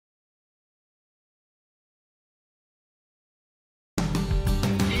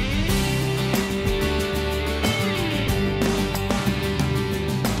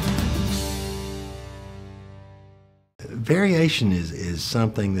variation is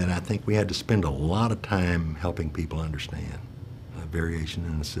something that I think we had to spend a lot of time helping people understand, variation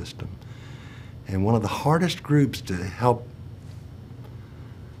in the system. And one of the hardest groups to help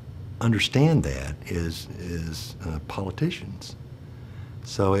understand that is politicians.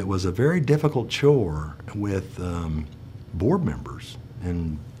 So it was a very difficult chore with board members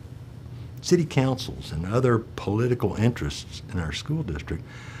and city councils and other political interests in our school district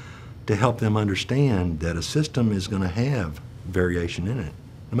to help them understand that a system is going to have variation in it,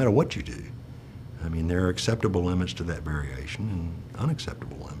 no matter what you do. I mean, there are acceptable limits to that variation and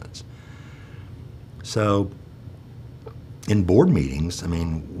unacceptable limits. So in board meetings, I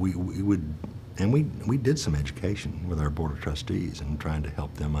mean, we did some education with our board of trustees and trying to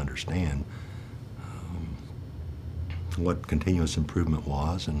help them understand what continuous improvement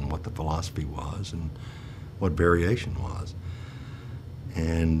was and what the philosophy was and what variation was.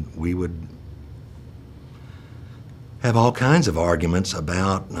 And we would have all kinds of arguments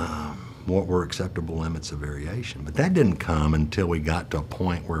about what were acceptable limits of variation. But that didn't come until we got to a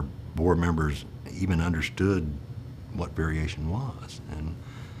point where board members even understood what variation was. And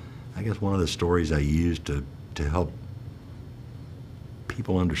I guess one of the stories I used to help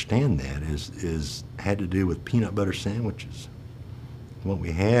people understand that had to do with peanut butter sandwiches. What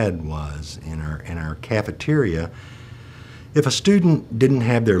we had was in our cafeteria, if a student didn't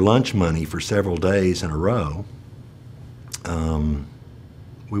have their lunch money for several days in a row,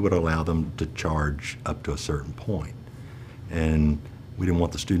 we would allow them to charge up to a certain point. And we didn't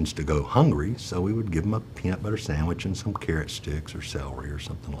want the students to go hungry, so we would give them a peanut butter sandwich and some carrot sticks or celery or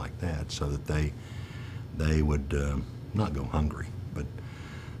something like that so that they would not go hungry.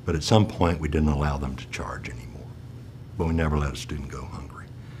 But at some point we didn't allow them to charge anymore. But we never let a student go hungry.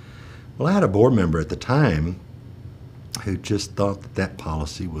 Well, I had a board member at the time who just thought that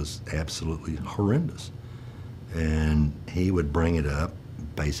policy was absolutely horrendous. And he would bring it up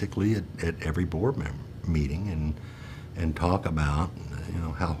basically at every board meeting and talk about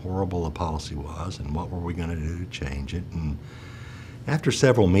how horrible the policy was and what were we going to do to change it. And after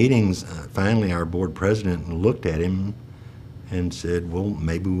several meetings, finally our board president looked at him and said, well,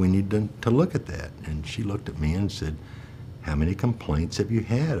 maybe we need to look at that. And she looked at me and said, how many complaints have you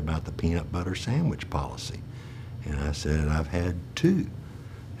had about the peanut butter sandwich policy? And I said, I've had 2.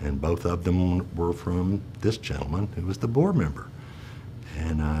 And both of them were from this gentleman who was the board member.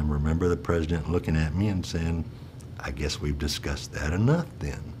 And I remember the president looking at me and saying, I guess we've discussed that enough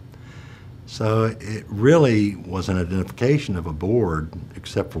then. So it really was an identification of a board,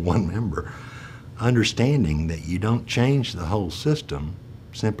 except for one member, understanding that you don't change the whole system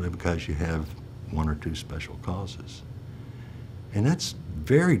simply because you have 1 or 2 special causes. And that's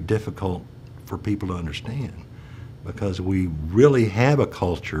very difficult for people to understand because we really have a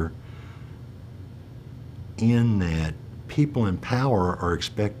culture in that people in power are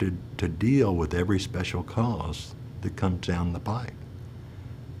expected to deal with every special cause that comes down the pike.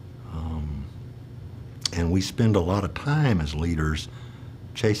 And we spend a lot of time as leaders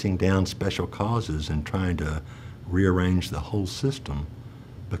chasing down special causes and trying to rearrange the whole system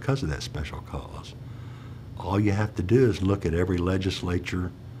because of that special cause. All you have to do is look at every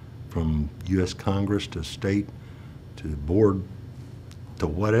legislature from U.S. Congress to state to board to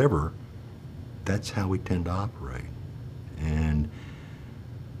whatever. That's how we tend to operate. And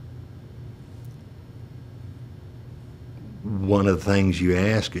one of the things you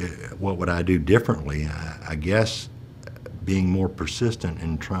ask, what would I do differently? I guess being more persistent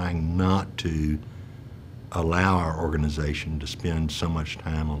and trying not to allow our organization to spend so much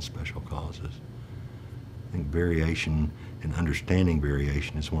time on special causes. I think variation and understanding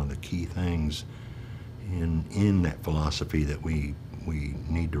variation is one of the key things in that philosophy that we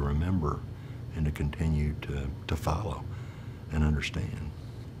need to remember and to continue to follow and understand.